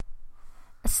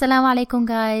Assalamu alaikum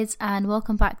guys, and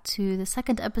welcome back to the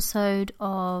second episode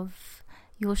of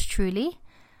yours truly.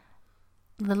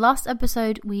 The last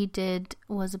episode we did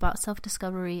was about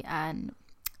self-discovery and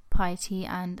piety,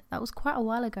 and that was quite a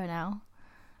while ago now.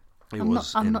 I'm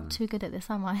not too good at this,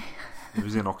 am I? It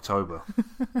was in October.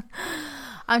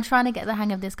 I'm trying to get the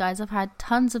hang of this, guys. I've had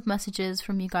tons of messages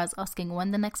from you guys asking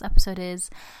when the next episode is,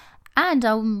 and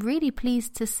I'm really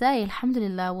pleased to say,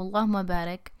 alhamdulillah, wallahumma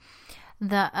barak,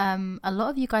 that a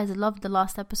lot of you guys loved the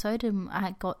last episode, and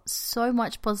I got so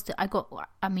much positive.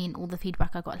 all the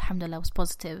feedback I got, alhamdulillah, was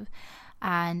positive,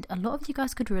 and a lot of you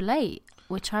guys could relate,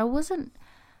 which I wasn't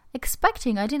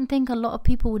expecting. I didn't think a lot of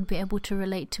people would be able to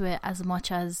relate to it as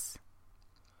much as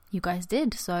you guys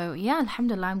did. So yeah,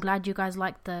 alhamdulillah, I'm glad you guys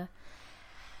liked the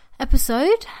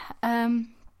episode.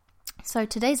 So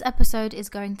today's episode is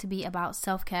going to be about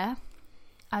self-care,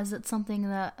 as it's something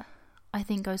that I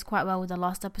think goes quite well with the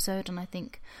last episode, and I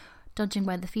think, judging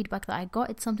by the feedback that I got,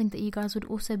 it's something that you guys would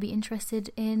also be interested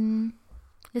in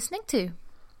listening to.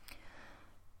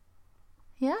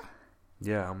 Yeah?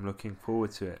 Yeah, I'm looking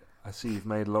forward to it. I see you've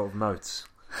made a lot of notes.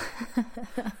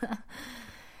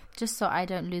 Just so I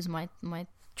don't lose my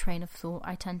train of thought.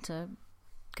 I tend to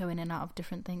go in and out of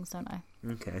different things, don't I?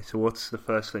 Okay, so what's the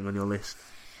first thing on your list?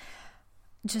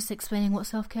 Just explaining what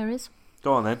self-care is.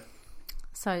 Go on then.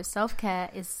 So self-care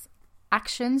is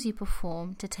actions you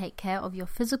perform to take care of your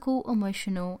physical,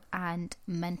 emotional, and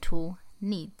mental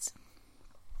needs.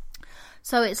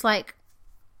 So it's like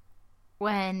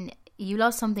when you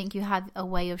love something, you have a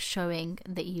way of showing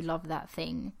that you love that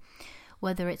thing.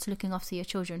 Whether it's looking after your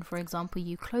children, for example,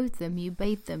 you clothe them, you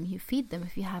bathe them, you feed them.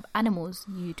 If you have animals,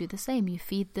 you do the same. You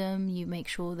feed them, you make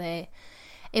sure they're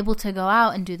able to go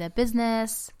out and do their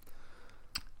business.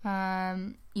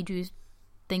 You do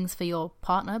things for your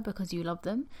partner because you love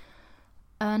them.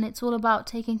 And it's all about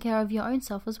taking care of your own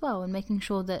self as well, and making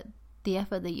sure that the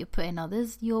effort that you put in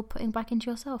others, you're putting back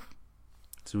into yourself.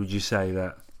 So would you say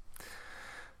that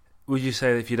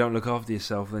if you don't look after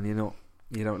yourself, then you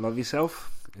don't love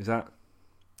yourself? Is that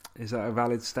a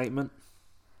valid statement?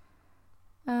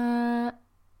 Yeah,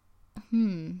 to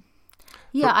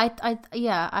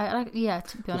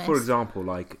be honest. For example,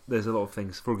 like there's a lot of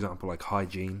things. For example, like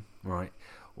hygiene, right?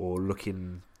 Or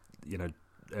looking,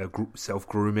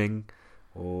 self-grooming,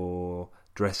 or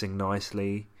dressing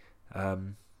nicely. Are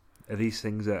these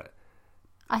things that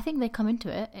I think they come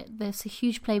into it? There's a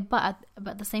huge play, but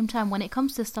at the same time, when it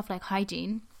comes to stuff like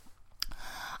hygiene,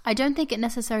 I don't think it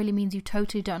necessarily means you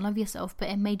totally don't love yourself, but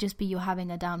it may just be you're having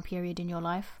a down period in your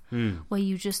life where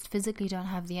you just physically don't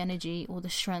have the energy or the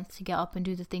strength to get up and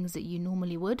do the things that you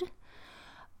normally would.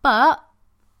 But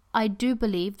I do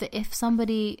believe that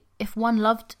if one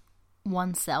loved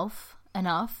oneself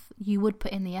enough, you would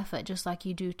put in the effort, just like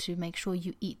you do to make sure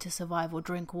you eat to survive or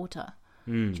drink water.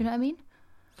 Do you know what I mean?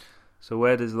 So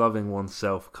where does loving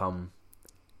oneself come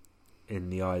in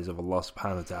the eyes of Allah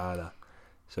subhanahu wa ta'ala?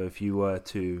 So if you were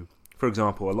to, for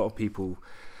example, a lot of people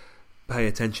pay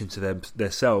attention to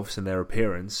themselves and their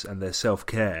appearance and their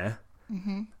self-care,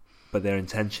 but their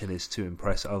intention is to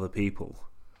impress other people,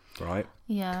 right?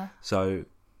 Yeah. So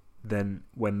then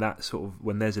when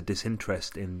there's a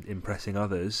disinterest in impressing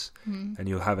others, and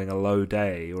you're having a low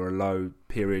day or a low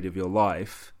period of your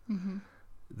life,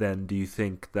 then do you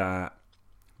think that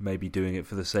maybe doing it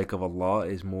for the sake of Allah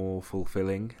is more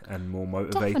fulfilling and more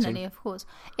motivating? Definitely, of course.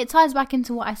 It ties back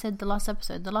into what I said the last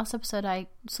episode. The last episode I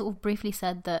sort of briefly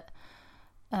said that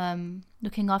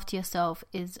looking after yourself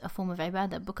is a form of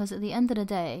ibadah, because at the end of the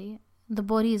day, the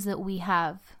bodies that we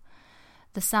have,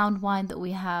 the sound mind that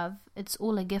we have, it's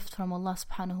all a gift from Allah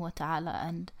subhanahu wa ta'ala,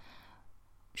 and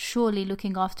surely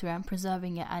looking after it and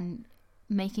preserving it and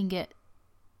making it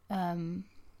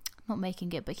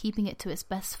but keeping it to its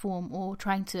best form, or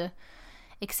trying to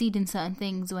exceed in certain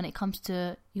things when it comes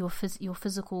to your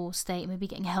physical state, maybe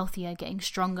getting healthier, getting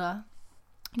stronger,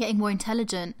 getting more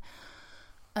intelligent,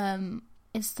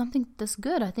 is something that's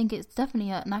good. I think it's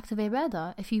definitely an act of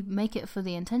ibadah if you make it for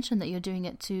the intention that you're doing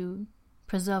it to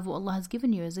preserve what Allah has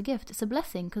given you as a gift. It's a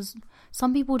blessing, because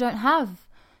some people don't have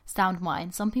sound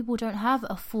mind. Some people don't have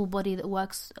a full body that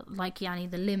works, like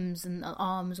the limbs and the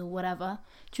arms or whatever.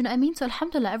 Do you know what I mean? So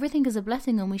alhamdulillah, everything is a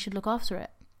blessing and we should look after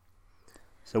it.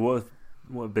 So what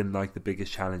have been like the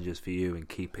biggest challenges for you in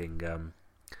keeping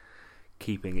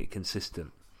it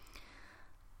consistent?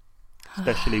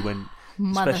 Especially when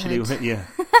but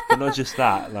not just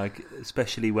that, like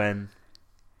especially when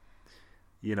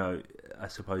I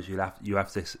suppose you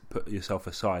have to put yourself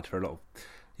aside for a lot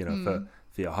of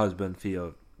for your husband, for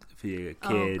your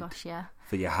kid,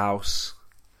 for your house.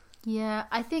 Yeah,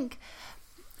 I think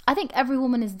every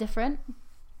woman is different.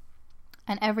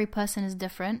 and every person is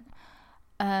different.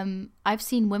 I've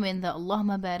seen women that,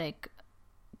 Allahumma barik,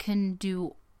 can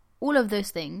do all of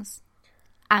those things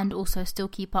and also still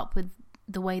keep up with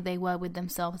the way they were with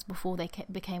themselves before they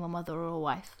became a mother or a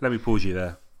wife. Let me pause you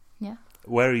there. Yeah.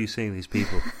 Where are you seeing these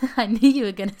people? I knew you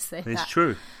were going to say that. It's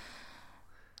true.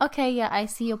 Okay, yeah, I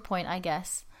see your point, I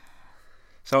guess.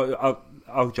 So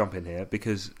I'll jump in here,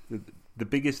 because the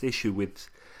biggest issue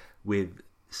with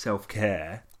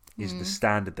self-care is the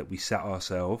standard that we set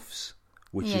ourselves,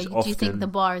 which is often... Do you think the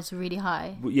bar is really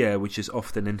high? Yeah, which is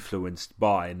often influenced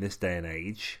by, in this day and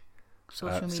age,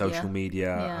 social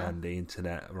media and the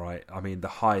internet, right? I mean, the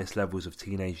highest levels of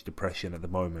teenage depression at the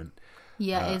moment...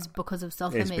 is because of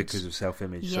self-image. It's because of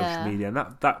self-image, social media. And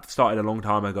that started a long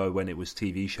time ago when it was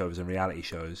TV shows and reality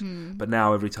shows. But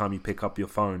now every time you pick up your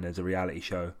phone, there's a reality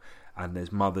show, and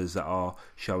there's mothers that are not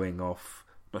showing off,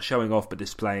 but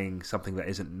displaying something that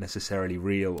isn't necessarily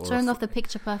real. Or showing off the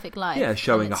picture-perfect life. Yeah,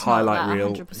 showing a highlight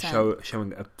reel, 100%.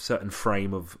 showing a certain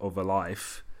frame of a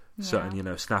life,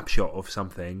 certain, snapshot of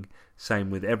something. Same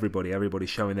with everybody.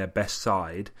 Everybody's showing their best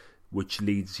side, which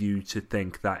leads you to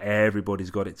think that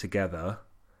everybody's got it together,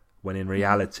 when in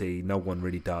reality, no one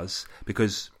really does.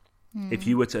 Because if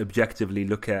you were to objectively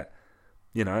look at,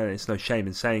 and it's no shame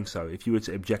in saying so, if you were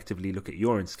to objectively look at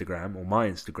your Instagram or my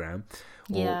Instagram,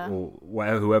 or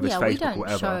whoever's Facebook, we don't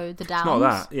whatever, show the downs. It's not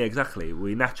that. Yeah, exactly.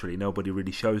 Nobody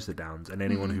really shows the downs, and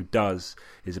anyone who does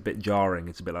is a bit jarring.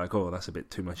 It's a bit like, oh, that's a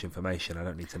bit too much information. I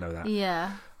don't need to know that.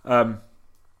 Yeah.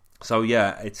 So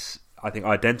yeah, it's, I think,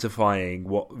 identifying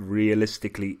what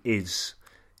realistically is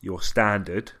your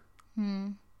standard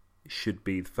should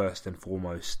be first and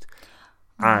foremost,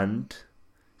 and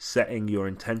setting your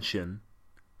intention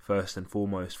first and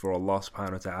foremost for Allah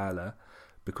subhanahu wa ta'ala,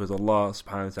 because Allah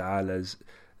subhanahu wa ta'ala's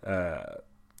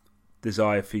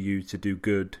desire for you to do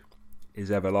good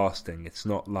is everlasting. It's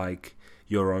not like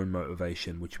your own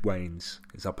motivation, which wanes,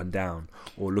 is up and down,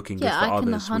 or looking good for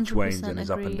others, which wanes and is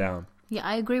up and down. Yeah,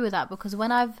 I agree with that, because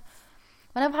when I've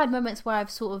had moments where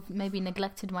I've sort of maybe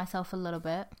neglected myself a little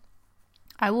bit,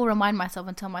 I will remind myself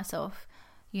and tell myself,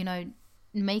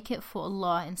 make it for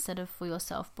Allah instead of for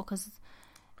yourself. Because,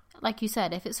 like you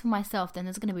said, if it's for myself, then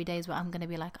there's going to be days where I'm going to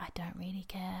be like, I don't really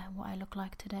care what I look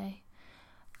like today.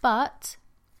 But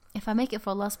if I make it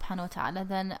for Allah subhanahu wa ta'ala,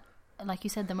 then, like you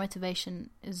said, the motivation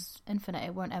is infinite.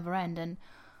 It won't ever end. And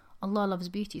Allah loves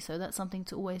beauty, so that's something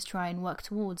to always try and work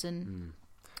towards and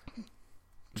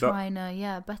try and,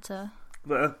 better.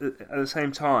 But at the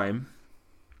same time,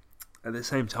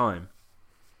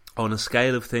 on a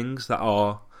scale of things that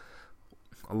are,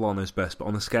 Allah knows best, but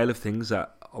on a scale of things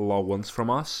that Allah wants from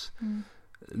us,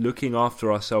 looking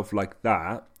after ourselves like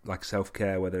that, like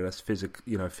self-care, whether that's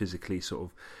physically sort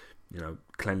of,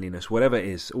 cleanliness, whatever it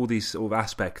is, all these sort of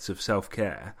aspects of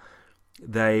self-care,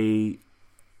 they're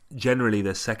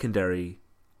secondary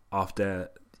after,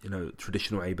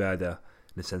 traditional ibadah,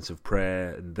 in the sense of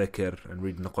prayer and dhikr and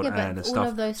reading the Quran and stuff. All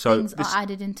of those things are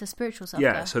added into spiritual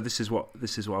self-care. Yeah, so this is what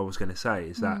I was going to say,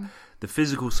 is that the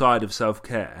physical side of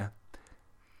self-care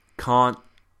can't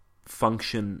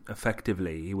function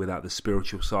effectively without the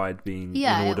spiritual side being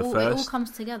in order first. It all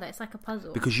comes together. It's like a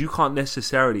puzzle. Because you can't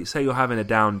necessarily, say you're having a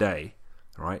down day,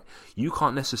 right? You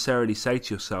can't necessarily say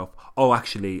to yourself, oh,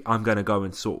 actually, I'm going to go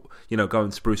and go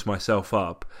and spruce myself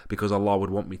up because Allah would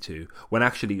want me to. When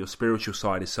actually your spiritual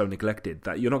side is so neglected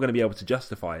that you're not going to be able to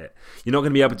justify it. You're not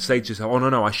going to be able to say to yourself, oh,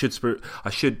 no, I should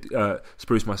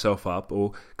spruce myself up,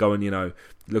 or go and,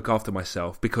 look after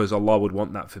myself because Allah would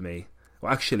want that for me.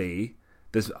 Well, actually,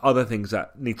 there's other things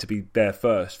that need to be there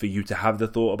first for you to have the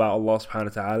thought about Allah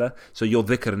subhanahu wa ta'ala. So your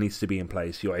dhikr needs to be in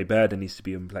place, your ibadah needs to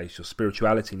be in place, your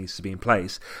spirituality needs to be in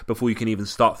place before you can even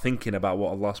start thinking about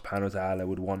what Allah subhanahu wa ta'ala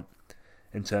would want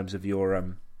in terms of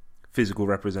your physical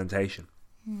representation.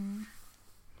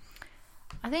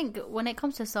 I think when it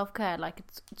comes to self-care, like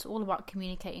it's all about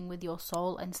communicating with your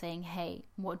soul and saying, hey,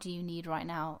 what do you need right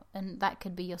now? And that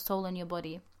could be your soul and your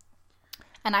body.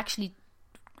 And actually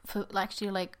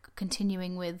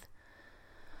continuing with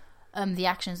the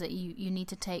actions that you need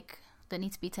to take, that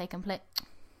need to be taken place,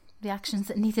 the actions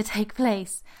that need to take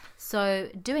place. So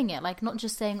doing it, like not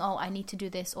just saying, oh, I need to do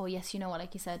this, or yes,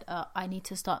 like you said, I need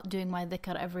to start doing my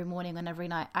dhikr every morning and every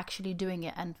night, actually doing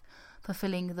it and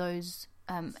fulfilling those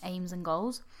aims and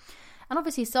goals. And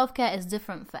obviously self-care is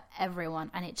different for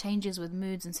everyone, and it changes with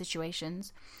moods and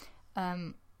situations,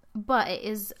 but it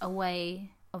is a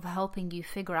way of helping you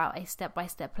figure out a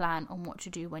step-by-step plan on what to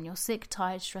do when you're sick,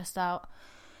 tired, stressed out,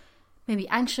 maybe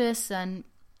anxious, and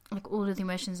like all of the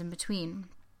emotions in between.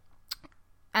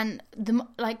 And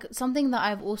something that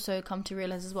I've also come to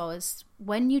realize as well is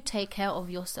when you take care of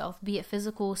yourself, be it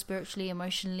physical, spiritually,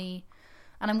 emotionally,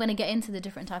 and I'm going to get into the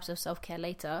different types of self-care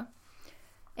later,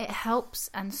 it helps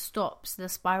and stops the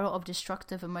spiral of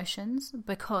destructive emotions,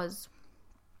 because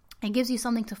it gives you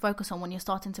something to focus on when you're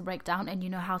starting to break down, and you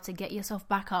know how to get yourself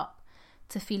back up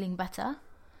to feeling better.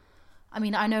 I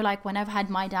mean, I know, like, when I've had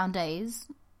my down days,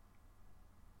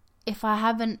 if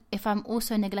I'm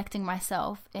also neglecting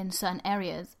myself in certain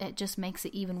areas, it just makes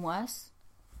it even worse,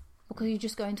 because you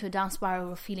just go into a down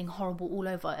spiral of feeling horrible all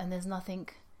over, and there's nothing,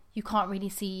 you can't really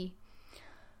see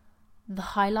the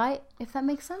highlight, if that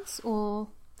makes sense, or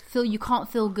you can't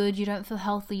feel good, you don't feel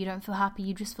healthy, you don't feel happy,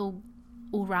 you just feel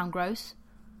all round gross.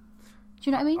 Do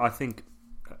you know what I mean? I think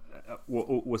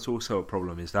what's also a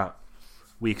problem is that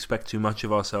we expect too much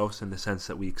of ourselves, in the sense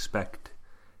that we expect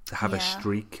to have a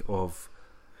streak of,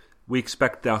 we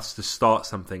expect us to start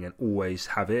something and always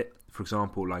have it. For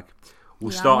example, like,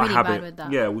 we'll start a habit.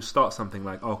 We'll start something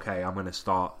like, okay, I'm going to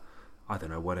start, I don't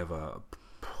know,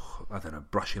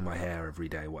 brushing my hair every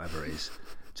day, whatever it is.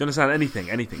 Do you understand? Anything.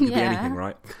 It could be anything,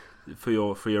 right? For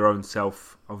your own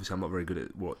self. Obviously, I'm not very good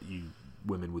at what you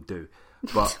women would do,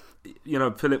 but you know,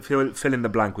 fill in the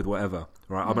blank with whatever,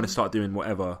 right? I'm going to start doing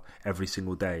whatever every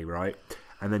single day, right?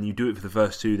 And then you do it for the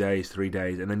first 2 days, 3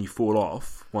 days, and then you fall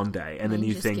off one day, and then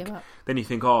you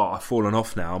think, oh, I've fallen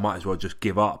off now, I might as well just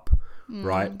give up,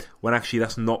 right? When actually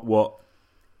that's not what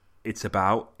it's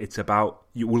about. It's about,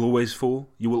 you will always fall,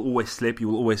 you will always slip, you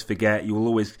will always forget, you will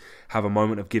always have a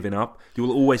moment of giving up, you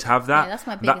will always have that. Yeah, that's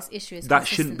my biggest issue, is that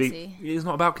consistency. Shouldn't be, it's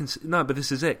not about, no, but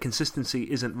this is it,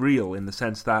 consistency isn't real, in the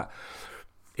sense that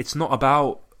it's not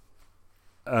about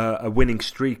a winning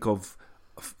streak of,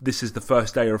 this is the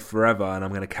first day of forever and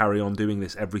I'm going to carry on doing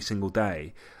this every single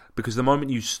day. Because the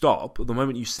moment you stop, or the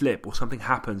moment you slip, or something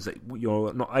happens that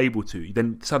you're not able to,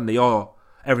 then suddenly,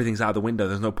 everything's out of the window,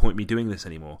 there's no point me doing this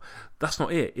anymore. That's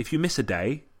not it. If you miss a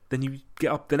day, then you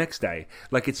get up the next day.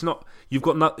 Like, it's not, you've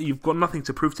got nothing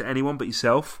to prove to anyone but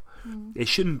yourself. It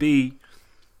shouldn't be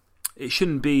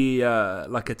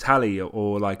like a tally,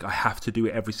 or like, I have to do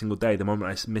it every single day. The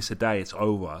moment I miss a day, it's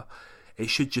over. It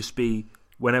should just be,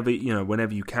 whenever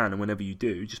you can, and whenever you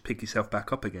do, just pick yourself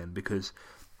back up again, because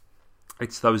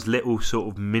it's those little sort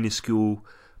of minuscule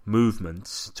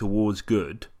movements towards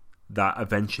good that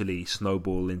eventually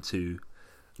snowball into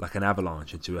like an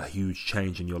avalanche, into a huge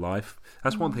change in your life.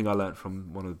 That's one thing I learned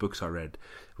from one of the books I read,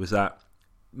 was that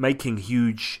making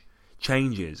huge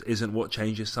changes isn't what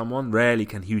changes someone. Rarely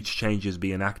can huge changes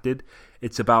be enacted.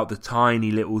 It's about the tiny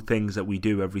little things that we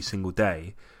do every single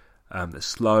day that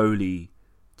slowly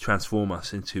transform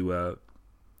us into a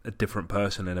different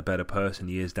person and a better person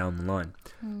years down the line.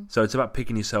 So it's about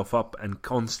picking yourself up and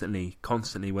constantly,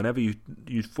 whenever you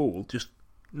fall, just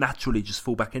naturally just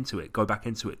fall back into it, go back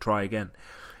into it, try again.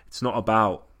 It's not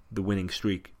about the winning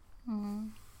streak.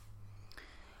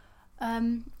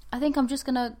 I think I'm just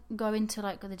gonna go into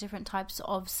like the different types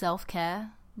of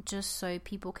self-care, just so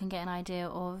people can get an idea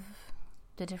of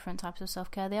the different types of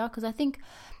self-care they are, because I think,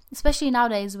 especially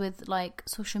nowadays with like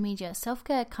social media,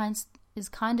 self-care is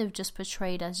kind of just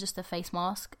portrayed as just a face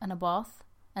mask and a bath,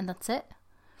 and that's it.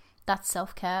 That's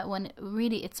self-care, when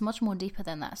really it's much more deeper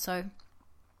than that. So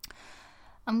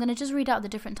I'm going to just read out the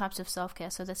different types of self-care.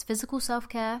 So there's physical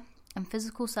self-care, and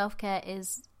physical self-care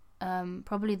is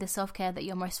probably the self-care that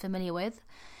you're most familiar with.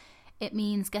 It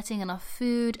means getting enough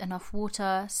food, enough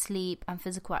water, sleep, and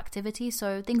physical activity.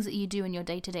 So things that you do in your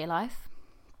day-to-day life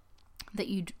that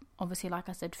you'd, obviously, like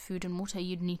I said, food and water,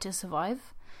 you'd need to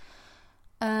survive.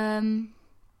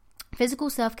 Physical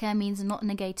self-care means not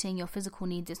negating your physical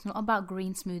needs. It's not about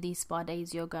green smoothies, spa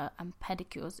days, yoga, and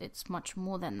pedicures. It's much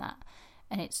more than that.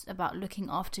 And it's about looking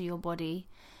after your body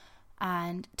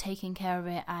and taking care of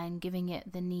it and giving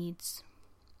it the needs,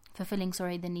 fulfilling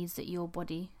the needs that your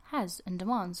body has and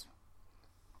demands.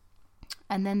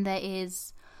 And then there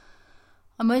is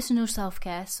emotional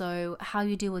self-care. So how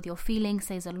you deal with your feelings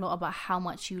says a lot about how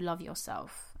much you love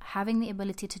yourself. Having the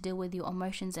ability to deal with your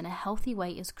emotions in a healthy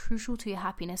way is crucial to your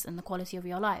happiness and the quality of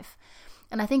your life.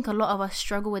 And I think a lot of us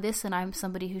struggle with this, and I'm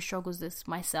somebody who struggles this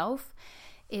myself,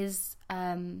 is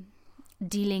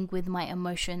dealing with my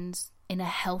emotions in a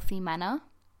healthy manner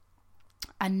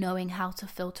and knowing how to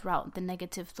filter out the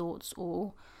negative thoughts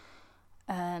or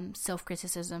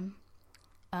self-criticism.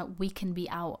 We can be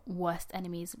our worst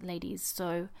enemies, ladies.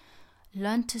 So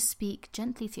learn to speak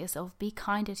gently to yourself, be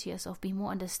kinder to yourself, be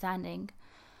more understanding.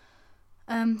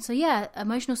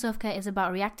 Emotional self-care is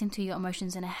about reacting to your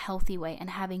emotions in a healthy way and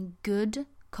having good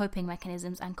coping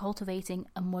mechanisms and cultivating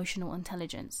emotional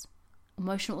intelligence.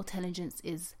 Emotional intelligence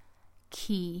is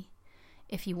key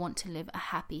if you want to live a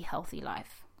happy, healthy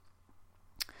life.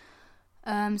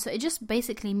 So it just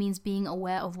basically means being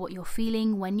aware of what you're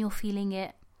feeling, when you're feeling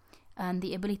it, and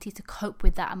the ability to cope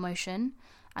with that emotion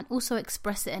and also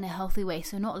express it in a healthy way.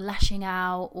 So not lashing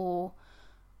out or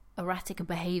erratic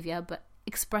behavior, but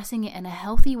expressing it in a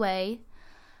healthy way,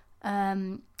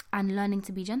 and learning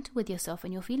to be gentle with yourself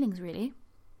and your feelings, really.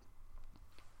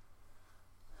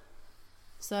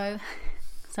 So,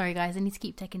 sorry guys, I need to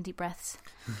keep taking deep breaths.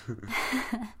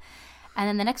 And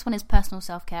then the next one is personal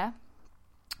self-care.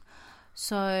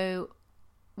 So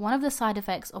one of the side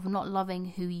effects of not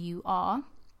loving who you are,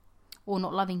 or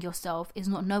not loving yourself, is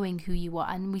not knowing who you are.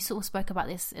 And we sort of spoke about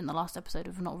this in the last episode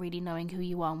of not really knowing who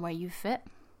you are and where you fit.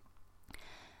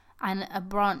 And a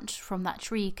branch from that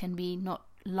tree can be not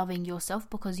loving yourself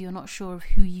because you're not sure of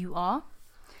who you are.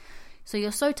 So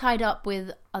you're so tied up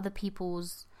with other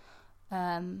people's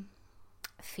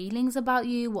feelings about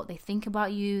you, what they think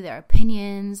about you, their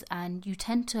opinions, and you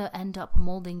tend to end up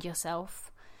molding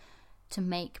yourself to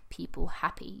make people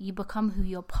happy. You become who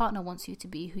your partner wants you to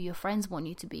be, who your friends want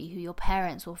you to be, who your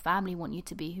parents or family want you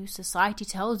to be, who society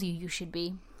tells you should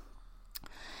be.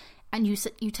 And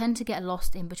you tend to get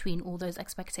lost in between all those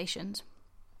expectations.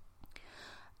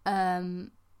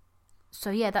 So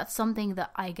yeah, that's something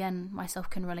that I, again, myself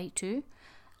can relate to.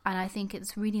 And I think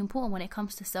it's really important when it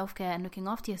comes to self-care and looking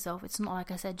after yourself. It's not,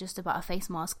 like I said, just about a face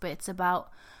mask, but it's about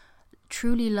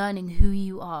truly learning who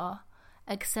you are,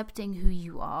 accepting who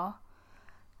you are,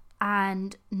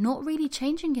 and not really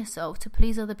changing yourself to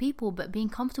please other people, but being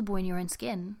comfortable in your own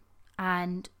skin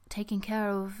and taking care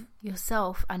of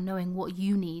yourself and knowing what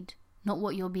you need, not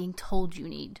what you're being told you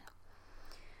need.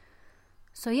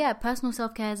 So yeah, personal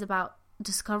self-care is about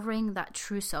discovering that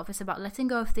true self. It's about letting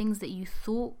go of things that you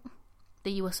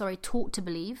were taught to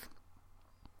believe,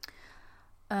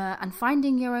 and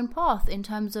finding your own path in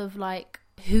terms of like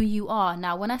who you are.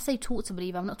 Now, when I say taught to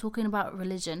believe, I'm not talking about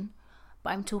religion, but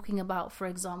I'm talking about, for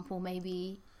example,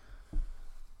 maybe,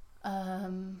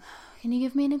 can you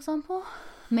give me an example?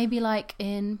 Maybe like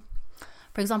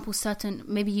for example,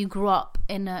 maybe you grew up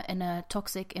in a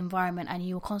toxic environment and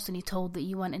you were constantly told that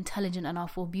you weren't intelligent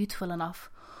enough or beautiful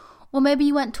enough, or maybe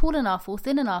you weren't tall enough or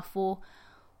thin enough or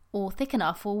thick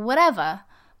enough or whatever.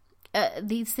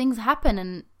 These things happen,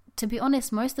 and to be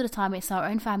honest, most of the time it's our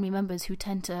own family members who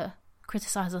tend to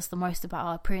criticize us the most about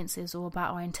our appearances or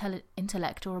about our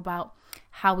intellect or about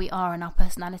how we are and our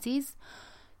personalities.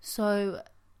 So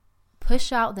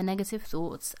push out the negative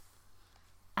thoughts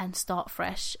and start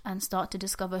fresh and start to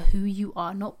discover who you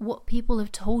are, not what people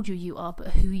have told you are, but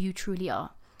who you truly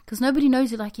are, because nobody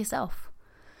knows you like yourself.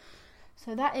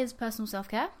 So that is personal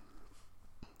self-care.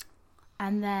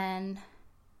 And then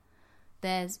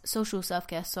there's social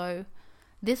self-care. So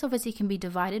this obviously can be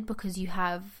divided because you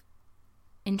have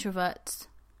introverts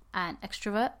and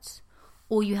extroverts,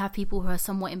 or you have people who are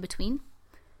somewhat in between.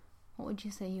 What would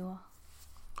you say you are?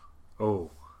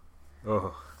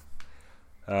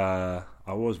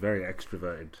 I was very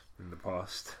extroverted in the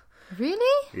past.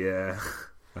 Really? Yeah,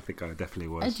 I think I definitely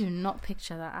was. I do not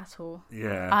picture that at all.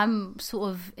 Yeah. I'm sort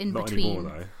of in not between.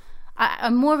 Anymore, though.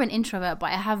 I'm more of an introvert,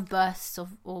 but I have bursts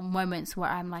or moments where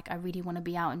I'm like, I really want to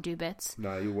be out and do bits.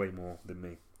 No, you're way more than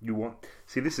me.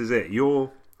 This is it.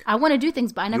 I want to do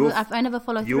things, but I never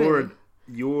follow through.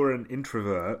 You're an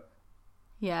introvert.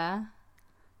 Yeah.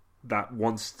 That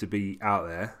wants to be out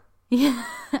there. Yeah.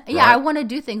 Yeah, right? I want to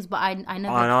do things, but I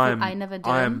never do.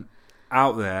 I am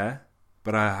out there,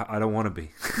 but I don't want to be.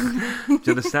 Do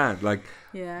you understand? Like,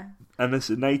 yeah. And it's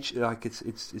a nature, like it's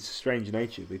a strange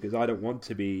nature, because I don't want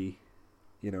to be,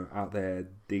 out there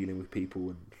dealing with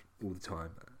people and all the time,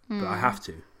 but I have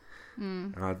to.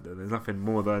 And there's nothing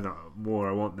more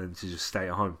I want than to just stay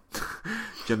at home. Do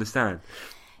you understand?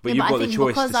 But you've got the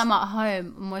choice. Because I'm at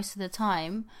home most of the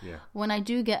time, when I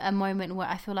do get a moment where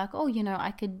I feel like,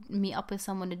 I could meet up with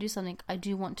someone to do something, I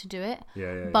do want to do it.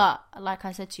 But like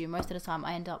I said to you, most of the time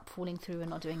I end up falling through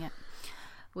and not doing it,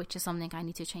 which is something I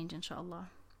need to change, inshallah.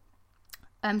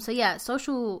 So yeah,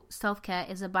 social self-care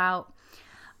is about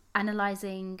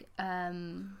analyzing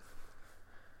and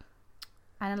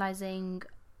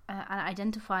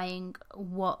identifying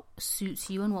what suits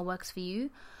you and what works for you.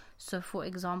 So for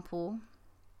example,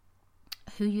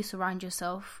 who you surround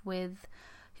yourself with,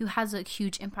 who has a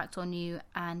huge impact on you,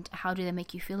 and how do they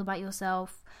make you feel about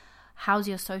yourself? How's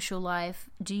your social life?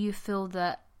 Do you feel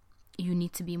that you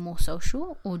need to be more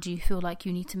social, or do you feel like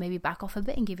you need to maybe back off a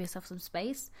bit and give yourself some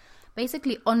space?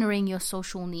 Basically honoring your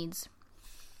social needs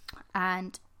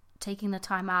and taking the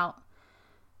time out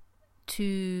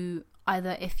to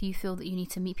either, if you feel that you need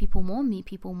to meet people more,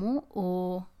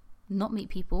 or not meet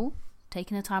people,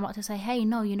 taking the time out to say, hey,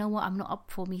 no, you know what, I'm not up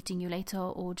for meeting you later,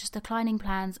 or just declining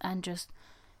plans and just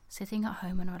sitting at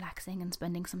home and relaxing and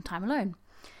spending some time alone.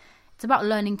 It's about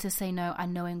learning to say no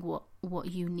and knowing what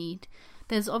what you need.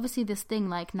 There's obviously this thing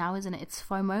like now, isn't it? It's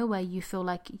FOMO, where you feel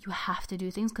like you have to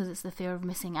do things because it's the fear of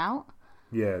missing out.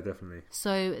 Yeah, definitely.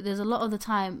 So there's a lot of the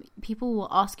time people will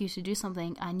ask you to do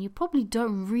something and you probably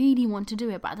don't really want to do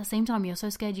it, but at the same time you're so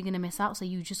scared you're going to miss out, so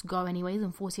you just go anyways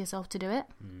and force yourself to do it.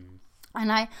 And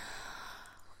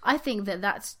I think that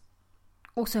that's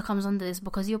also comes under this,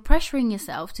 because you're pressuring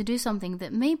yourself to do something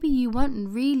that maybe you weren't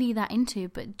really that into,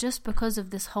 but just because of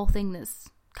this whole thing that's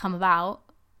come about,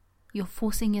 you're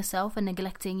forcing yourself and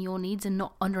neglecting your needs and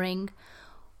not honouring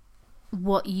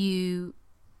what you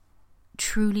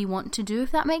truly want to do,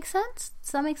 if that makes sense.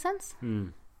 Does that make sense?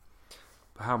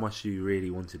 But how much do you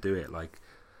really want to do it? Like,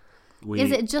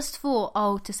 is it just for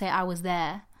to say I was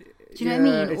there? Do you know what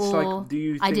I mean? It's or like, do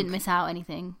you I didn't miss out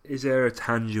anything? Is there a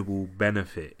tangible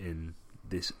benefit in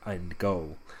this end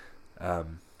goal?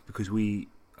 Because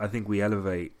I think we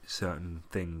elevate certain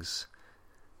things.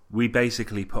 We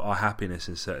basically put our happiness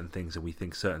in certain things, and we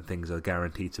think certain things are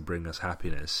guaranteed to bring us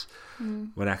happiness,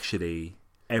 when actually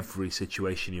every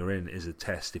situation you're in is a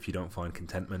test if you don't find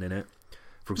contentment in it.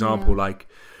 For example, like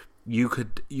you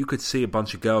could see a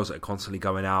bunch of girls that are constantly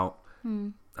going out,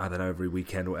 I don't know, every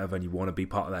weekend or whatever, and you want to be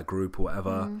part of that group or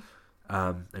whatever,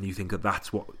 and you think that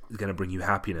that's what is going to bring you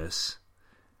happiness.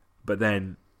 But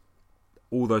then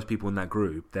all those people in that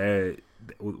group,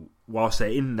 whilst they're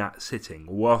in that sitting,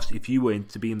 or whilst if you were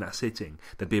to be in that sitting,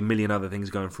 there'd be a million other things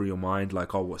going through your mind,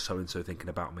 like, oh, what's so-and-so thinking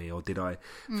about me? Or did I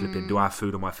do I have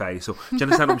food on my face? Or do you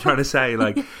understand what I'm trying to say?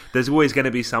 Like, there's always going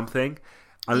to be something.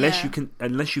 Unless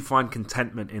you find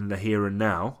contentment in the here and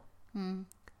now,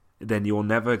 then you're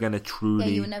never going to truly...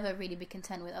 Yeah, you will never really be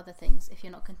content with other things if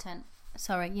you're not content.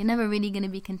 Sorry, you're never really going to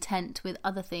be content with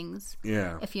other things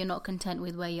if you're not content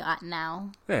with where you're at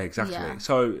now. Yeah, exactly. Yeah.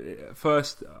 So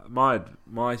first, my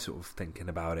sort of thinking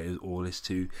about it is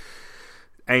to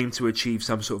aim to achieve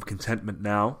some sort of contentment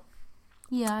now.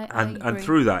 Yeah, I agree. And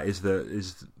through that is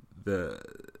the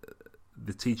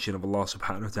teaching of Allah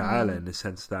subhanahu wa ta'ala, in the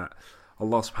sense that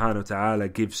Allah subhanahu wa ta'ala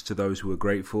gives to those who are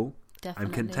grateful. Definitely.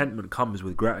 And contentment comes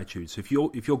with gratitude. So if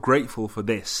you're grateful for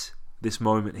this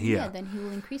moment here, then He will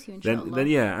increase you, inshallah.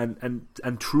 Then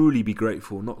and truly be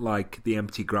grateful, not like the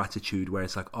empty gratitude where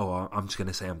it's like, oh, I'm just going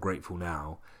to say I'm grateful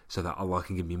now so that Allah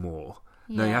can give me more.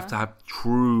 No, you have to have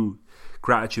true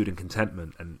gratitude and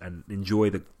contentment, and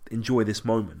enjoy this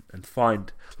moment, and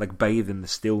find, like, bathe in the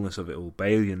stillness of it all,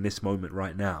 bathe in this moment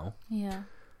right now. Yeah.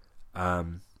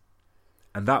 And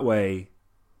that way,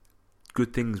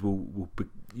 good things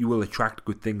you will attract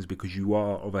good things, because you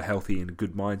are of a healthy and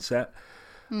good mindset.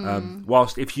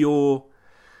 Whilst if you're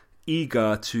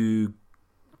eager to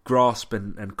grasp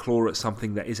and claw at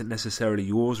something that isn't necessarily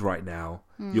yours right now,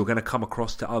 you're going to come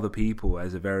across to other people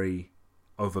as a very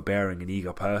overbearing and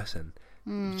eager person.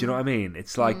 Do you know what I mean?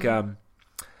 It's like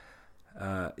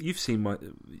you've seen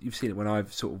it when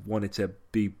I've sort of wanted to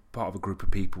be part of a group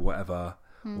of people, whatever,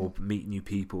 or meet new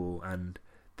people, and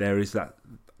there's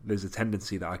a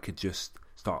tendency that I could just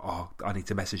start, I need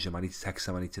to message them, I need to text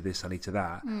them, I need to this, I need to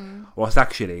that. Whilst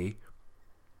actually,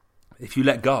 if you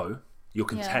let go, you're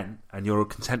content, and you're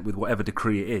content with whatever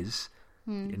decree it is,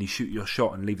 and you shoot your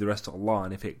shot and leave the rest to Allah,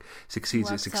 and if it succeeds,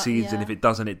 it succeeds, and if it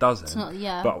doesn't, it doesn't.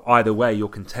 But either way, you're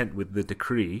content with the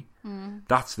decree.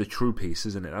 That's the true peace,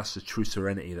 isn't it? That's the true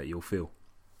serenity that you'll feel.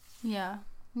 Yeah,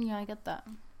 I get that.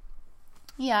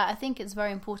 Yeah, I think it's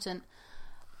very important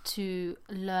to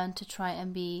learn to try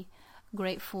and be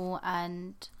grateful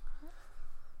and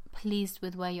pleased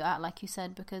with where you're at, like you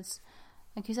said, because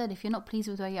like you said, if you're not pleased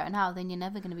with where you're at now, then you're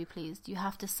never going to be pleased. You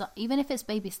have to, even if it's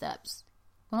baby steps.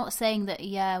 We're not saying that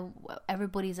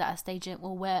everybody's at a stage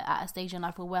we're at a stage in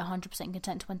life where we're 100%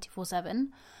 content 24/7,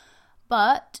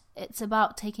 but it's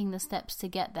about taking the steps to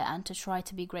get there and to try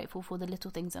to be grateful for the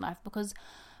little things in life, because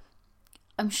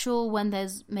I'm sure when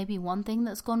there's maybe one thing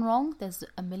that's gone wrong, there's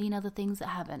a million other things that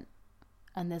haven't.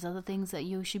 And there's other things that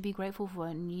you should be grateful for,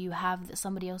 and you have that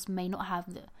somebody else may not have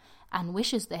and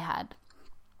wishes they had.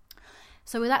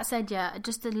 So with that said,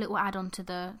 just a little add-on to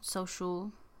the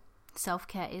social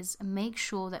self-care is make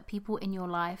sure that people in your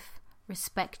life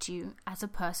respect you as a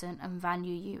person and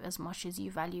value you as much as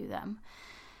you value them.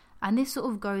 And this sort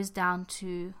of goes down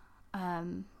to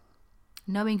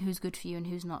knowing who's good for you and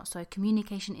who's not. So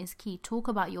communication is key. Talk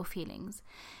about your feelings.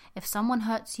 If someone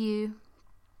hurts you,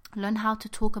 learn how to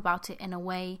talk about it in a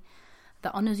way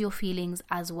that honors your feelings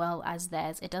as well as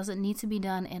theirs. It doesn't need to be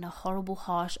done in a horrible,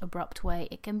 harsh, abrupt way.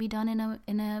 It can be done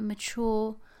in a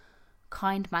mature,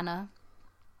 kind manner.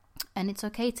 And it's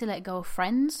okay to let go of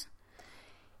friends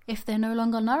if they're no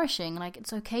longer nourishing. Like,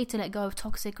 it's okay to let go of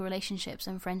toxic relationships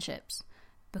and friendships,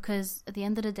 because at the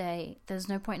end of the day, there's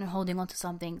no point in holding on to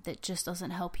something that just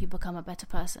doesn't help you become a better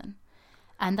person.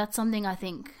 And that's something I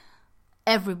think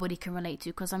everybody can relate to,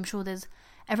 because I'm sure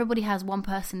everybody has one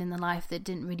person in their life that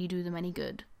didn't really do them any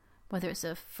good, whether it's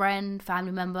a friend,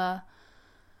 family member,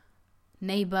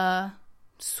 neighbor,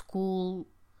 school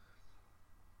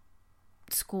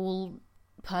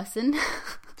person,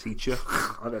 teacher,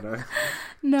 I don't know.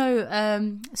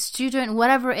 No, student,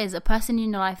 whatever it is, a person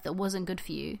in your life that wasn't good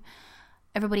for you.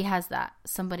 Everybody has that.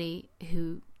 Somebody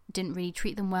who didn't really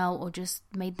treat them well or just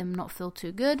made them not feel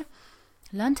too good.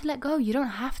 Learn to let go. You don't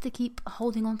have to keep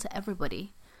holding on to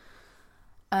everybody.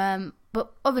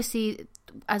 But obviously,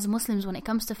 as Muslims, when it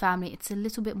comes to family, it's a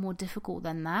little bit more difficult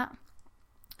than that.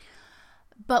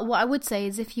 But what I would say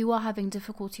is, if you are having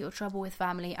difficulty or trouble with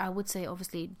family, I would say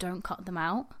obviously don't cut them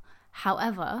out.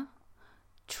 However,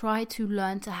 try to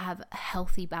learn to have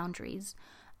healthy boundaries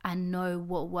and know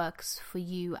what works for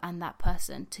you and that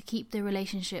person to keep the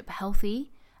relationship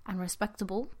healthy and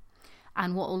respectable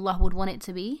and what Allah would want it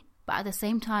to be, but at the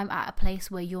same time at a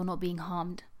place where you're not being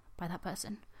harmed by that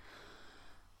person.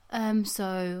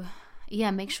 So yeah,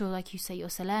 make sure, like you say your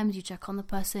salams, you check on the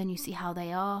person, you see how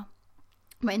they are.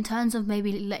 But in terms of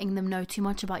maybe letting them know too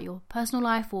much about your personal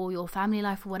life or your family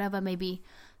life or whatever, maybe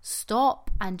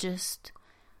stop and just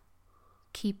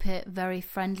keep it very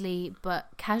friendly but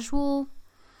casual.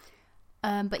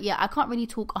 But yeah, I can't really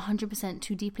talk 100%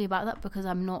 too deeply about that, because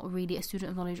I'm not really a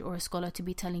student of knowledge or a scholar to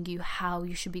be telling you how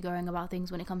you should be going about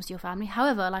things when it comes to your family.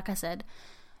 However, like I said,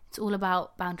 it's all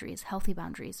about boundaries, healthy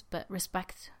boundaries, but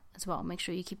respect as well. Make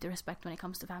sure you keep the respect when it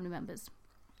comes to family members.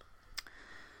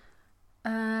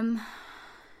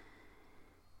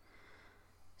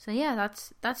 So yeah,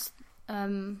 that's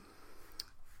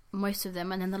most of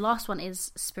them. And then the last one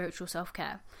is spiritual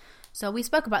self-care. So we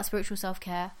spoke about spiritual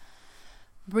self-care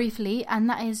briefly, and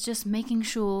that is just making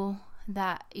sure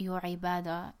that your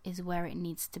ibadah is where it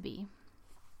needs to be.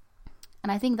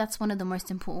 And I think that's one of the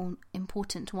most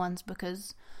important ones,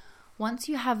 because once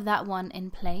you have that one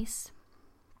in place,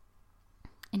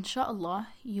 inshallah,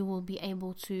 you will be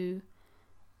able to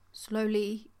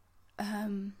slowly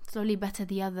better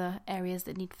the other areas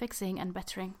that need fixing and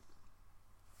bettering.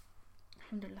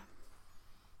 Alhamdulillah.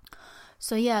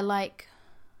 So yeah, like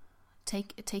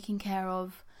taking care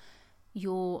of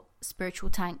your spiritual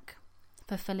tank,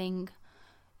 fulfilling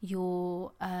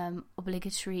your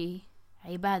obligatory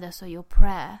ibadah, so your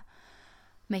prayer,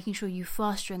 making sure you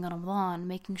fast during Ramadan,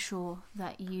 making sure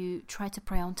that you try to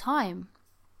pray on time.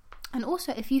 And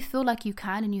also, if you feel like you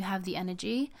can and you have the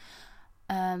energy,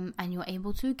 and you're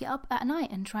able to, get up at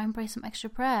night and try and pray some extra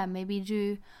prayer. Maybe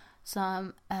do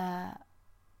some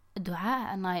dua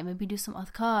at night, maybe do some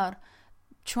adhkar.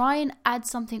 Try and add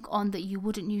something on that you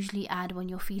wouldn't usually add when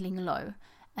you're feeling low,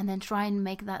 and then try and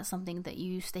make that something that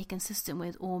you stay consistent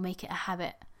with, or make it a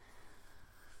habit.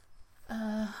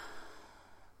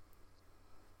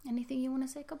 Anything you want to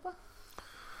say, Kappa?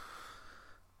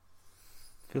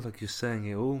 I feel like you're saying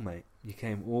it all, mate. You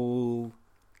came all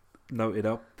noted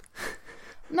up.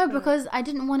 No, because I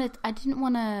didn't want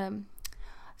to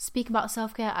speak about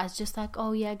self-care as just like,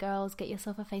 oh yeah, girls, get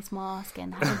yourself a face mask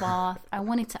and have a bath. I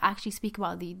wanted to actually speak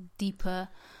about the deeper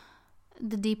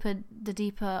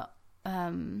deeper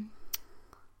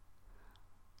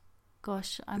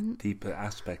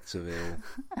aspects of it all.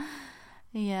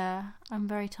 Yeah, I'm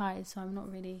very tired, so I'm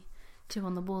not really too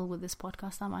on the ball with this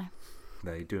podcast, am I?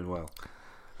 No, you're doing well.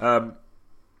 I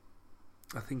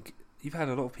think you've had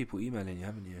a lot of people emailing you,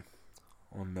 haven't you?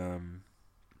 On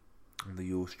the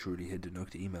yours truly hidden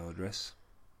Nokta email address.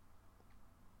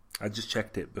 I just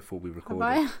checked it before we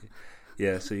recorded.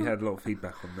 Yeah, so you had a lot of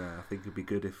feedback on there. I think it'd be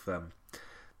good if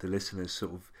the listeners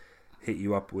sort of hit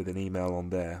you up with an email on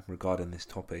there regarding this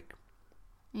topic.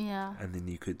 Yeah. And then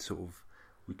we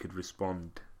could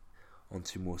respond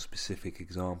onto more specific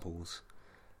examples,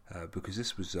 because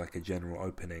this was like a general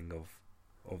opening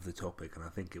of the topic, and I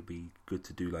think it'd be good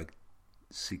to do like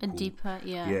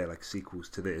like sequels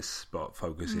to this, but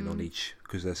focusing on each,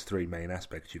 because there's three main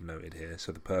aspects you've noted here.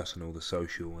 So the personal, the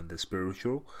social, and the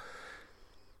spiritual.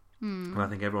 And I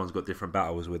think everyone's got different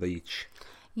battles with each.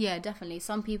 Yeah, definitely.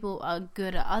 Some people are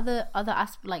good at other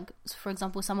aspects. Like, for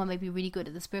example, someone may be really good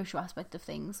at the spiritual aspect of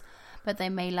things, but they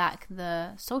may lack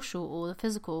the social or the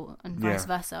physical, and vice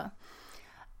versa.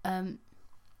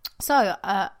 So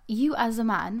you as a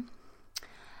man,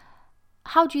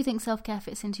 how do you think self-care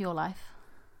fits into your life?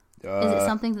 Is it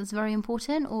something that's very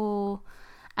important, or?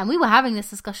 And we were having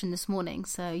this discussion this morning,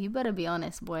 so you better be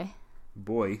honest, boy.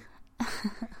 Boy.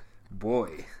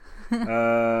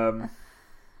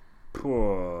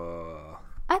 Poor.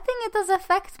 I think it does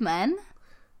affect men.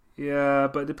 Yeah,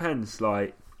 but it depends.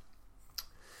 Like,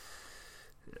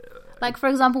 for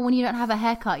example, when you don't have a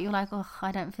haircut, you're like, oh,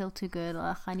 I don't feel too good.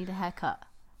 Ugh, I need a haircut.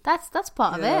 That's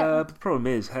part of it. Yeah, the problem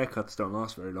is haircuts don't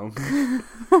last very long.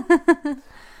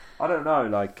 I don't know,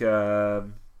 like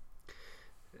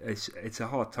it's a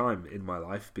hard time in my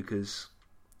life because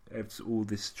it's all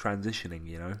this transitioning,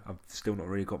 you know. I've still not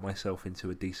really got myself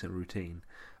into a decent routine.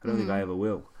 I don't think I ever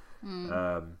will.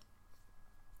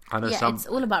 I know it's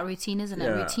all about routine, isn't it?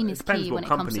 Routine is key when it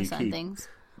comes to certain things.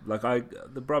 Like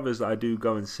the brothers that I do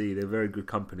go and see, they're very good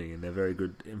company and they're very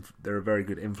good. They're a very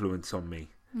good influence on me.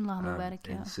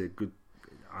 It's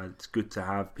good to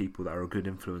have people that are a good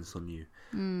influence on you.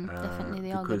 Definitely,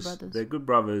 they are good brothers. They're good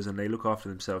brothers and they look after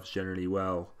themselves generally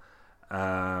well.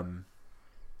 And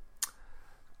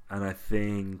I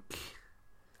think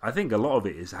a lot of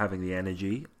it is having the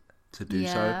energy to do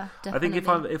so. Definitely. I think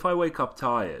if I wake up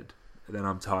tired, then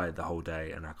I'm tired the whole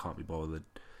day and I can't be bothered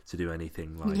to do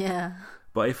anything.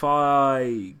 But if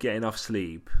I get enough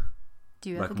sleep. Do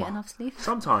you ever get enough sleep?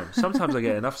 Sometimes I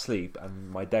get enough sleep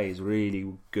and my day is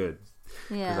really good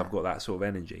because I've got that sort of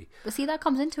energy. But see, that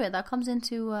comes into it.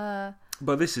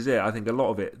 But this is it. I think a lot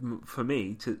of it, for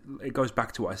me, it goes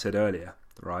back to what I said earlier,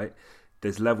 right?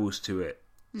 There's levels to it.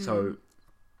 So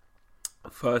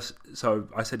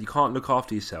I said you can't look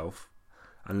after yourself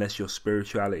unless your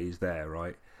spirituality is there,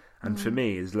 right? And for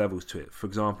me, there's levels to it. For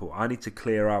example, I need to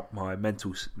clear up my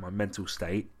mental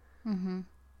state. Mm-hmm.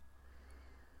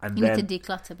 And you need to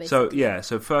declutter, basically.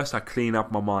 So first I clean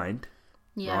up my mind,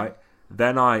 right?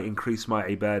 Then I increase my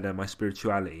ibadah, my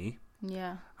spirituality.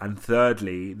 Yeah. And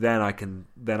thirdly, then I can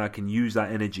use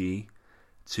that energy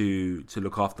to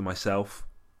look after myself.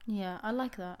 Yeah, I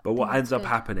like that. But what ends up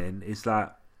happening is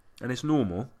that, and it's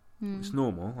normal. It's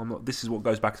normal. This is what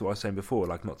goes back to what I was saying before,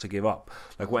 like not to give up.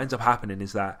 Like what ends up happening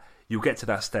is that you'll get to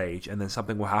that stage, and then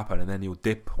something will happen, and then you'll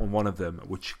dip on one of them,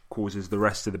 which causes the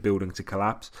rest of the building to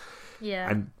collapse. Yeah.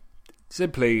 And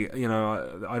simply, you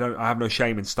know, I have no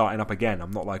shame in starting up again.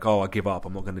 I'm not like, I give up.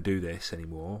 I'm not going to do this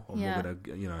anymore. I'm not going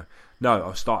to, no,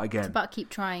 I'll start again. It's about keep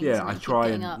trying. Yeah, I try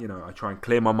and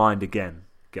clear my mind again,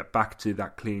 get back to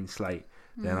that clean slate.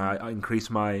 Then I increase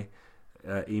my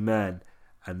iman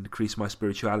and increase my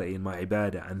spirituality in my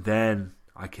ibadah, and then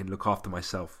I can look after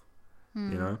myself, you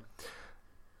know.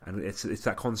 And it's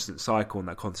that constant cycle and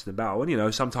that constant battle.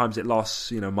 And sometimes it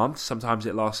lasts months, sometimes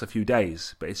it lasts a few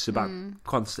days, but it's about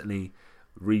constantly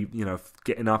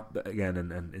getting up again,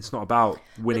 and it's not about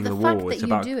winning the war. It's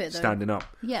about standing up.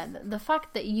 Yeah, the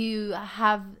fact that you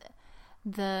have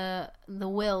the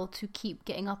will to keep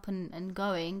getting up and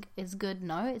going is good.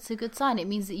 No, it's a good sign. It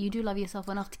means that you do love yourself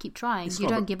enough to keep trying. You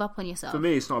don't give up on yourself. For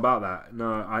me, it's not about that.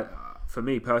 No, for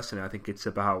me personally, I think it's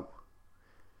about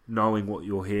knowing what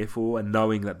you're here for and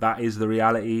knowing that is the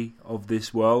reality of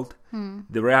this world.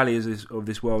 The reality of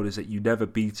this world is that you never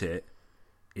beat it.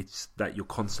 It's that you're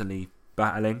constantly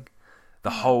battling.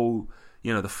 The whole,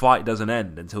 the fight doesn't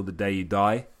end until the day you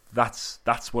die. That's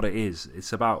what it is.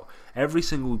 It's about every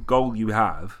single goal you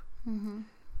have.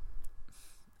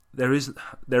 There is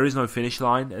no finish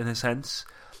line in a sense.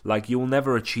 Like you'll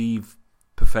never achieve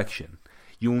perfection.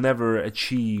 You'll never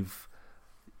achieve.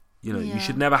 You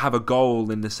should never have a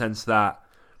goal in the sense that,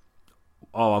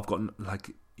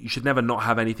 you should never not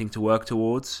have anything to work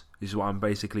towards, is what I'm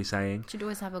basically saying. You should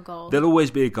always have a goal. There'll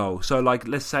always be a goal. So,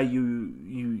 let's say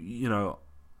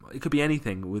it could be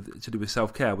anything to do with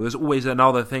self-care. But there's always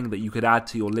another thing that you could add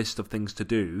to your list of things to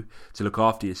do to look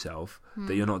after yourself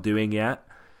that you're not doing yet.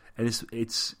 And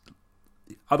it's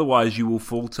otherwise you will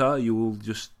falter. You will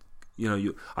just,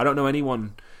 I don't know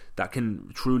anyone that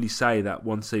can truly say that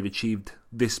once they've achieved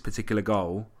this particular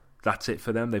goal, that's it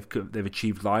for them. They've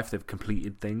achieved life. They've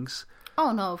completed things.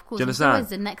 Oh no, of course. Do you understand? There's always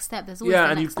the next step. There's always the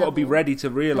next and you've got to be ready to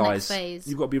realise. Phase.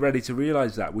 You've got to be ready to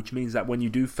realise that, which means that when you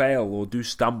do fail or do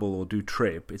stumble or do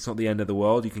trip, it's not the end of the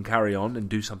world. You can carry on and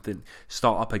do something,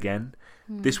 start up again.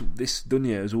 This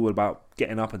dunya is all about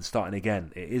getting up and starting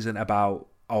again. It isn't about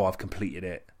I've completed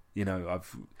it.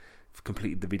 I've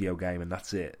completed the video game and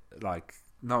that's it.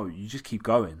 No, you just keep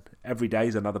going. Every day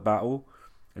is another battle,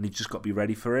 and you just got to be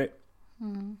ready for it.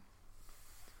 Oh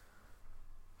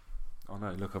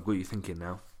no, look, I've got you thinking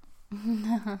now.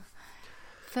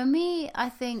 For me, I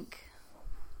think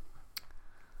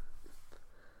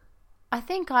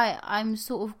I'm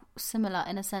sort of similar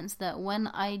in a sense that when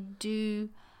I do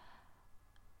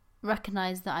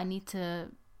recognize that I need to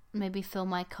maybe fill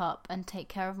my cup and take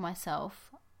care of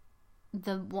myself,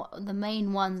 the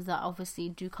main ones that obviously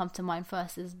do come to mind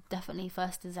first is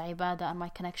ibadah and my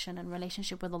connection and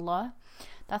relationship with Allah.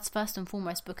 That's first and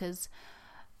foremost, because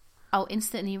I'll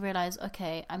instantly realize,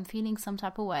 okay, I'm feeling some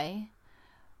type of way.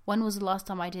 When was the last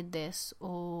time I did this?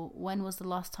 Or when was the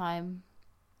last time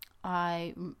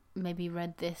I maybe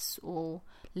read this or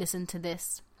listened to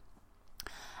this?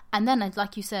 And then,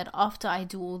 like you said, after I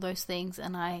do all those things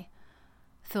and I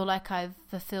feel like I've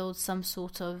fulfilled some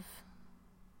sort of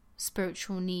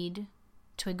spiritual need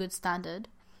to a good standard,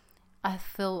 I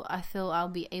feel I'll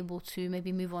be able to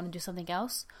maybe move on and do something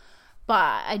else.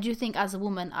 But I do think as a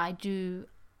woman, I do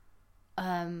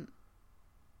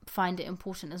find it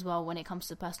important as well when it comes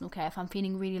to personal care. If I'm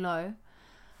feeling really low,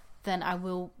 then I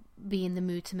will be in the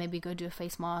mood to maybe go do a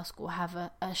face mask or have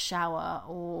a shower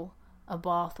or a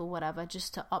bath or whatever,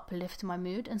 just to uplift my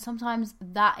mood. And sometimes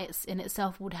that in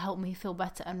itself would help me feel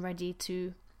better and ready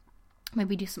to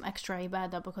maybe do some extra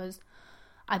ibadah, because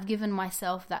I've given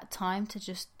myself that time to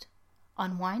just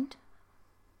unwind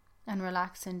and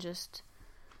relax and just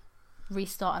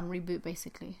restart and reboot,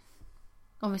 basically.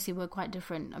 Obviously we're quite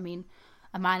different. I mean,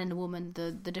 a man and a woman,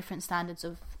 the different standards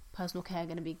of personal care are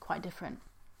going to be quite different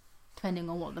depending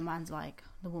on what the man's like,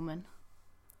 the woman.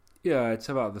 Yeah, it's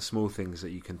about the small things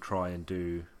that you can try and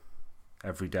do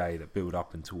every day that build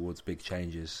up and towards big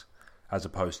changes, as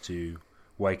opposed to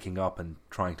waking up and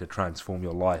trying to transform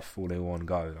your life all in one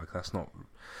go. Like, it's not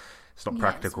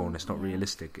practical, and it's not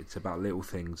realistic. It's about little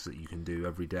things that you can do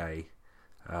every day,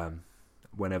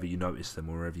 whenever you notice them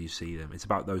or wherever you see them. It's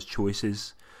about those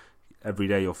choices. Every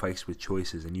day you're faced with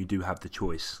choices, and you do have the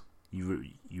choice. You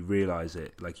realize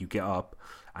it. Like, you get up,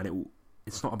 and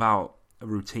it's not about a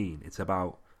routine. It's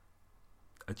about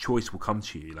a choice will come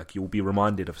to you. Like, you'll be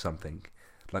reminded of something.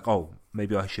 Like, oh,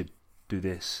 maybe I should do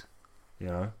this. You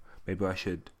know, maybe I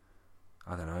should.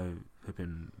 I don't know.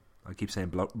 I keep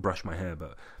saying brush my hair,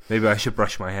 but maybe I should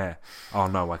brush my hair. Oh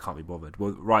no, I can't be bothered.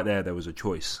 Well, right there was a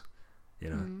choice. You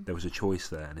know, there was a choice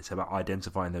there, and it's about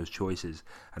identifying those choices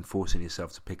and forcing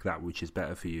yourself to pick that which is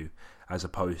better for you, as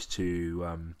opposed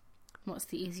to what's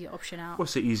the easier option out.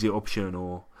 What's the easier option,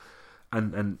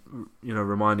 and you know,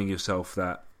 reminding yourself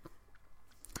that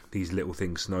these little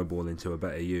things snowball into a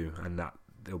better you, and that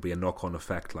there'll be a knock-on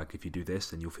effect. Like, if you do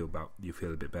this, then you'll feel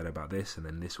a bit better about this, and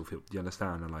then this will feel. Do you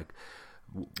understand? And like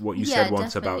what you said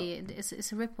once definitely. about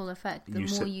it's a ripple effect.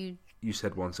 You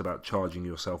said once about charging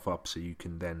yourself up so you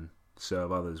can then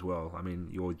serve others well. I mean,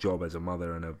 your job as a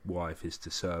mother and a wife is to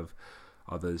serve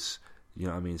others. You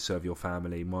know what I mean? Serve your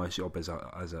family. My job as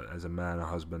a man, a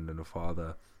husband, and a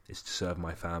father is to serve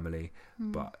my family,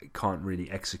 but I can't really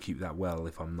execute that well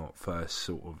if I'm not first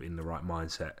sort of in the right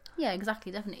mindset. Yeah,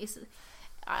 exactly, definitely.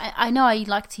 I know I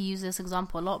like to use this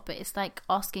example a lot, but it's like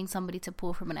asking somebody to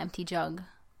pour from an empty jug.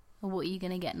 What are you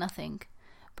going to get? Nothing,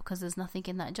 because there's nothing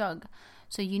in that jug.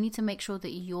 So you need to make sure that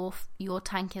your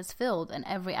tank is filled, and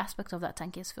every aspect of that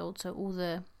tank is filled. So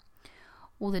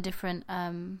all the different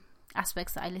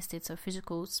aspects that I listed, so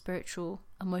physical, spiritual,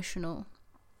 emotional,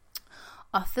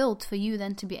 are filled for you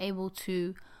then to be able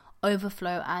to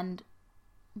overflow and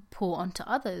pour onto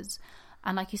others.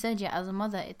 And like you said, yeah, as a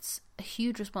mother, it's a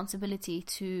huge responsibility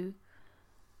to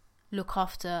look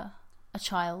after a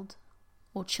child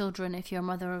or children if you're a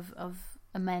mother of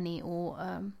many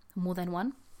or more than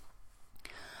one.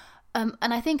 And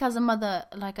I think as a mother,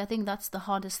 like, I think that's the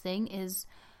hardest thing, is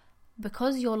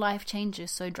because your life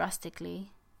changes so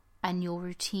drastically and your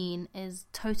routine is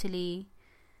totally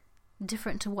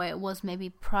different to what it was maybe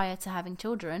prior to having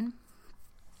children.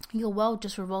 Your world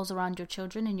just revolves around your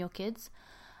children and your kids,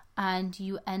 and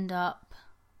you end up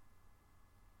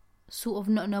sort of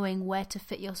not knowing where to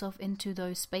fit yourself into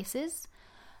those spaces.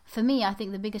 For me, I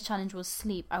think the biggest challenge was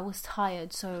sleep. I was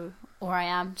tired, or I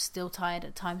am still tired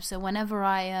at times. So whenever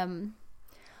I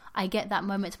get that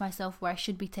moment to myself where I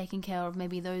should be taking care of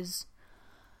maybe those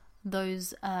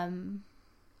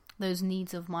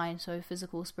needs of mine, so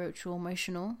physical, spiritual,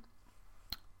 emotional,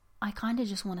 I kind of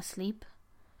just want to sleep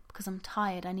because I'm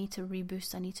tired. I need to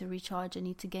reboost, I need to recharge, I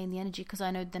need to gain the energy, because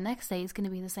I know the next day is going to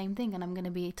be the same thing and I'm going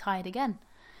to be tired again.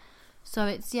 So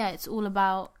it's all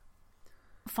about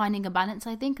finding a balance,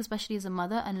 I think, especially as a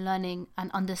mother, and learning and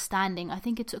understanding. I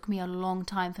think it took me a long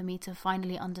time for me to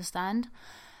finally understand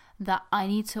that I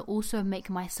need to also make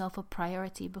myself a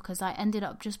priority, because I ended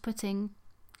up just putting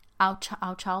our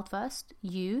child first,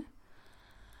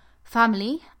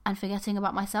 family, and forgetting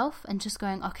about myself, and just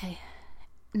going, okay,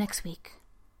 next week,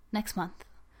 next month,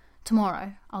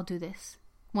 tomorrow, I'll do this.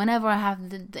 Whenever I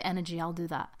have the energy, I'll do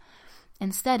that.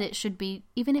 Instead, it should be,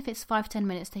 even if it's 5-10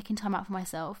 minutes, taking time out for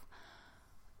myself,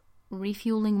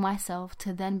 refueling myself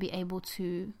to then be able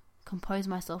to compose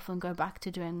myself and go back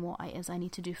to doing what it is I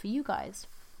need to do for you guys.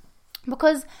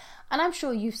 Because, and I'm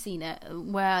sure you've seen it,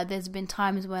 where there's been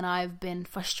times when I've been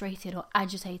frustrated or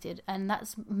agitated, and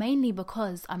that's mainly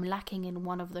because I'm lacking in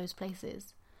one of those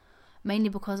places. Mainly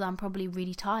because I'm probably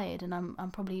really tired, and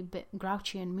I'm probably a bit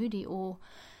grouchy and moody, or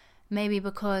maybe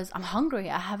because I'm hungry,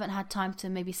 I haven't had time to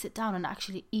maybe sit down and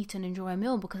actually eat and enjoy a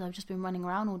meal because I've just been running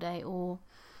around all day. Or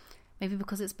maybe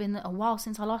because it's been a while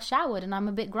since I last showered and I'm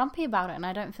a bit grumpy about it and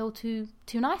I don't feel too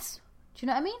nice. Do you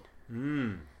know what I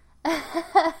mean?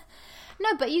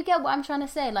 No, but you get what I'm trying to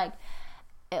say. Like,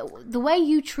 the way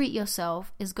you treat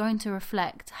yourself is going to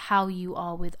reflect how you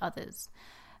are with others.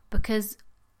 Because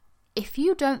if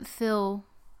you don't feel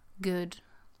good,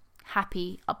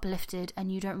 happy, uplifted,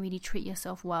 and you don't really treat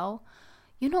yourself well,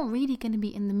 you're not really going to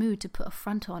be in the mood to put a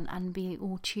front on and be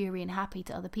all cheery and happy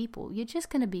to other people. You're just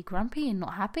going to be grumpy and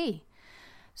not happy.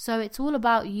 So it's all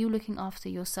about you looking after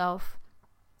yourself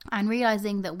and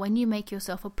realizing that when you make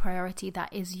yourself a priority,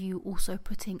 that is you also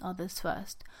putting others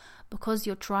first, because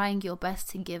you're trying your best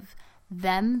to give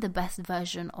them the best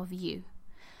version of you.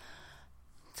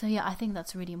 So yeah, I think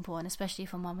that's really important, especially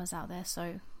for mamas out there.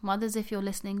 So mothers, if you're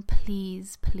listening,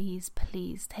 please, please,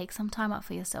 please take some time out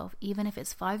for yourself, even if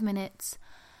it's 5 minutes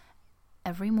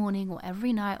every morning or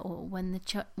every night, or when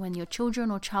your children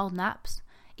or child naps,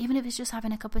 even if it's just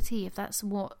having a cup of tea. If that's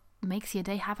what makes your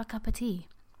day, have a cup of tea.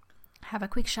 Have a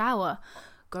quick shower,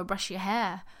 go brush your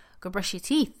hair, go brush your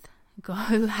teeth, go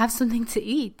have something to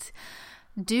eat.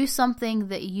 Do something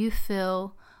that you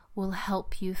feel will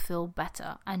help you feel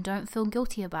better, and don't feel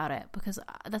guilty about it, because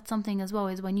that's something as well,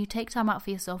 is when you take time out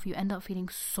for yourself, you end up feeling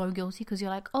so guilty because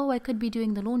you're like, oh, I could be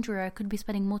doing the laundry, or I could be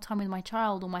spending more time with my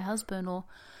child or my husband or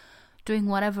doing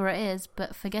whatever it is,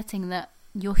 but forgetting that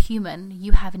you're human,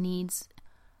 you have needs,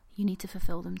 you need to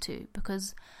fulfill them too.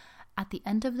 Because at the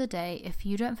end of the day, if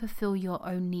you don't fulfill your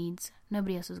own needs,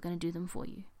 nobody else is going to do them for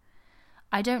you.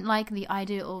 I don't like the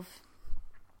idea of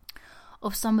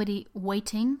somebody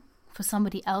waiting for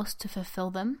somebody else to fulfill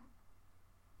them.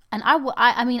 And I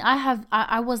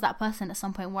was that person at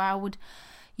some point where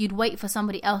you'd wait for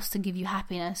somebody else to give you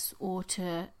happiness, or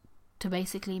to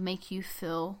basically make you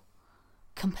feel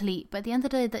complete. But at the end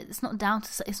of the day,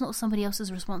 it's not somebody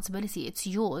else's responsibility, it's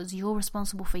yours. You're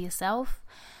responsible for yourself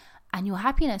and your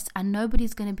happiness, and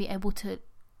nobody's going to be able to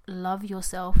love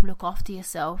yourself, look after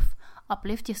yourself,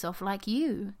 uplift yourself like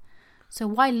you. So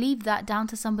why leave that down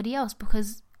to somebody else?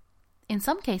 Because in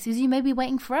some cases you may be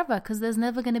waiting forever, because there's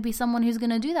never going to be someone who's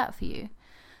going to do that for you.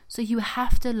 So you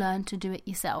have to learn to do it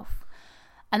yourself.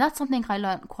 And that's something I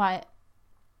learned quite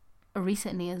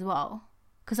recently as well,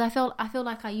 because I feel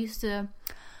like I used to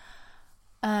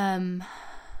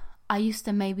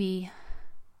maybe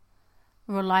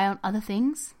rely on other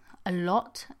things a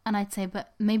lot, and I'd say,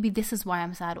 but maybe this is why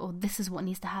I'm sad, or this is what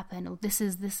needs to happen, or this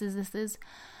is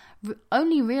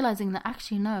only realizing that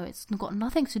actually no, it's got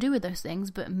nothing to do with those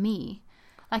things but me.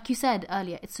 Like you said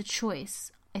earlier, it's a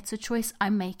choice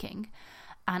I'm making,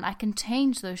 and I can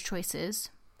change those choices,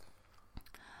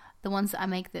 the ones that I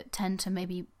make that tend to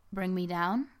maybe bring me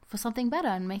down, for something better,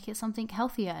 and make it something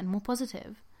healthier and more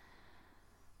positive.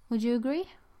 Would you agree?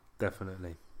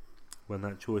 Definitely. When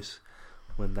that choice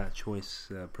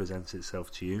presents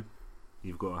itself to you,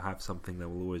 you've got to have something that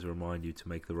will always remind you to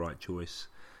make the right choice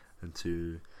and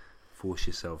to force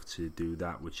yourself to do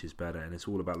that which is better. And it's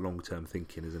all about long-term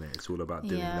thinking, isn't it? It's all about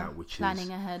doing that which planning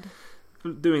ahead,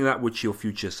 doing that which your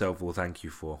future self will thank you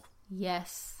for.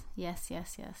 Yes. I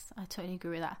totally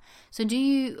agree with that. So do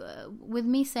you, with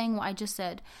me saying what I just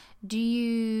said, do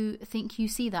you think you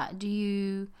see that? Do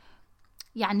you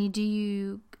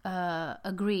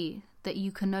agree that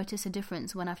you can notice a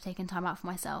difference when I've taken time out for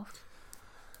myself?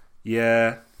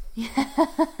 Yeah.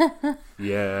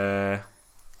 Yeah.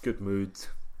 Good mood.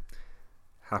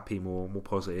 Happy, more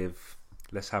positive.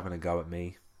 Less having a go at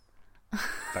me.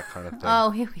 That kind of thing.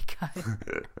 Oh, here we go.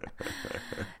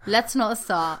 Let's not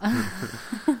start.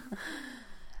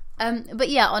 But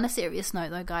yeah, on a serious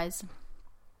note though, guys,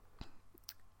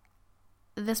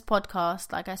 this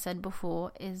podcast, like I said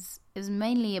before, is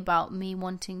mainly about me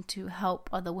wanting to help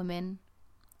other women.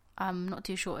 I'm not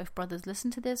too sure if brothers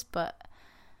listen to this, but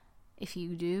if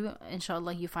you do,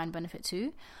 inshallah, you find benefit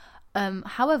too.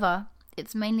 However,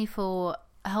 it's mainly for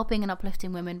helping and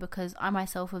uplifting women, because I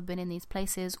myself have been in these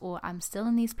places, or I'm still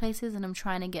in these places, and I'm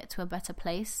trying to get to a better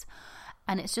place.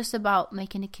 And it's just about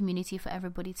making a community for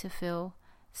everybody to feel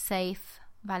safe,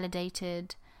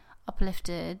 validated,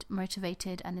 uplifted,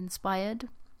 motivated, and inspired.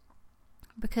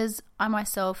 Because I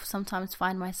myself sometimes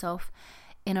find myself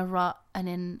in a rut and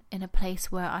in a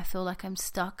place where I feel like I'm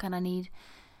stuck, and I need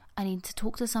to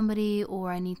talk to somebody, or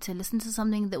I need to listen to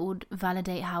something that would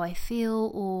validate how I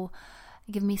feel, or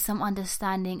give me some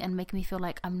understanding and make me feel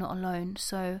like I'm not alone.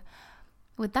 So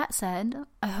with that said,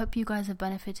 I hope you guys have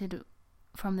benefited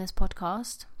from this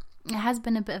podcast. It has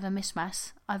been a bit of a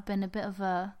mishmash. I've been a bit of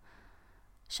a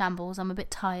shambles. I'm a bit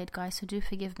tired, guys, so do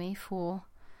forgive me for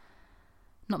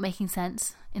not making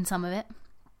sense in some of it.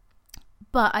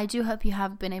 But I do hope you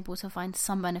have been able to find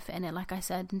some benefit in it, like I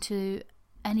said. And to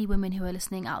any women who are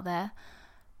listening out there,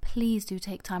 please do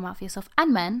take time out for yourself.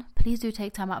 And men, please do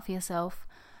take time out for yourself.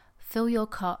 Fill your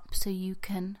cup so you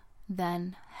can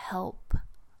then help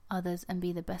others and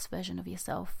be the best version of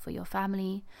yourself for your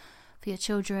family, for your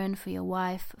children, for your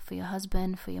wife, for your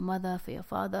husband, for your mother, for your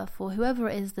father, for whoever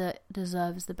it is that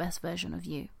deserves the best version of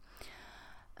you.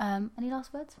 Any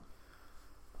last words?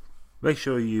 Make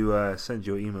sure you send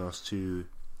your emails to...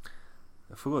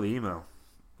 I forgot the email.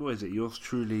 What is it? Yours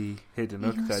truly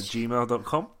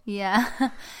hiddenuk@gmail.com? Yeah.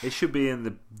 It should be in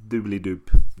the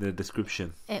doobly-doop, the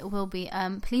description. It will be.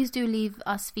 Please do leave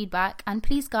us feedback. And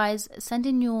please, guys, send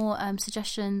in your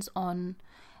suggestions on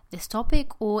this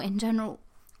topic or in general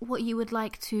what you would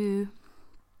like to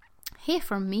hear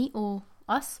from me or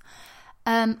us.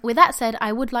 With that said,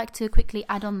 I would like to quickly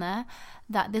add on there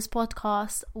that this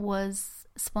podcast was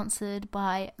sponsored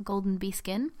by Golden Bee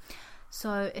Skin.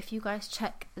 So if you guys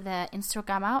check their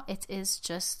Instagram out, it is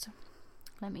just,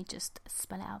 let me just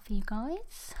spell it out for you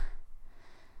guys.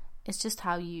 It's just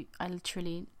how I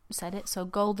literally said it. So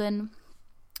Golden,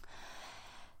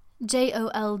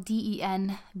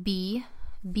 JOLDEN B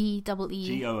BEE.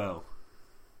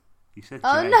 You said J.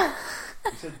 Oh no.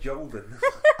 You said Jolden.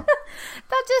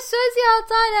 That just shows you how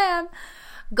tired I am.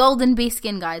 Golden Bee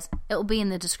Skin, guys. It will be in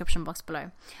the description box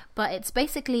below. But it's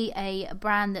basically a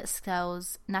brand that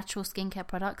sells natural skincare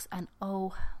products. And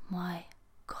oh my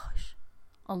gosh,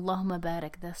 Allahumma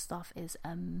barak, their stuff is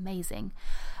amazing.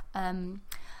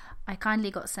 I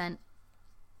kindly got sent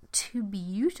 2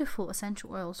 beautiful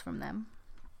essential oils from them.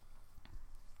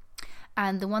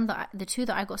 And the 2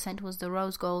 that I got sent was the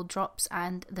Rose Gold drops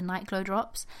and the Night Glow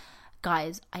drops.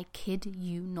 Guys, I kid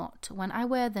you not. When I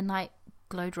wear the Night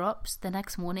Glow drops, the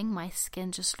next morning my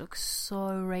skin just looks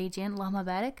so radiant. Allahumma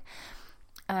barak.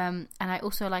 And I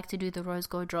also like to do the Rose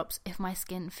Gold drops if my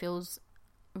skin feels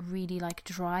really like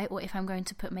dry, or if I'm going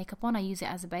to put makeup on, I use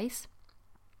it as a base.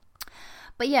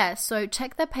 But yeah, so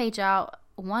check their page out.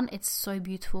 1, it's so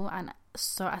beautiful and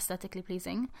so aesthetically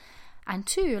pleasing. And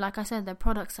 2, like I said, their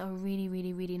products are really,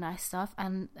 really, really nice stuff,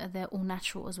 and they're all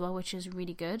natural as well, which is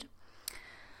really good.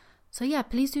 So yeah,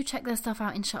 please do check their stuff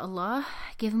out, inshallah.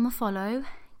 Give them a follow,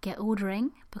 get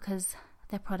ordering, because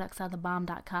their products are the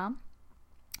bomb.com.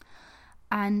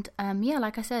 And yeah,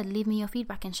 like I said, leave me your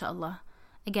feedback, inshallah.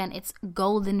 Again, it's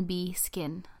Golden Bee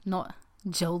Skin, not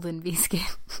Jolden Bee Skin.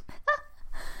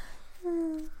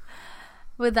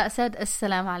 With that said,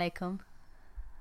 assalamu alaikum.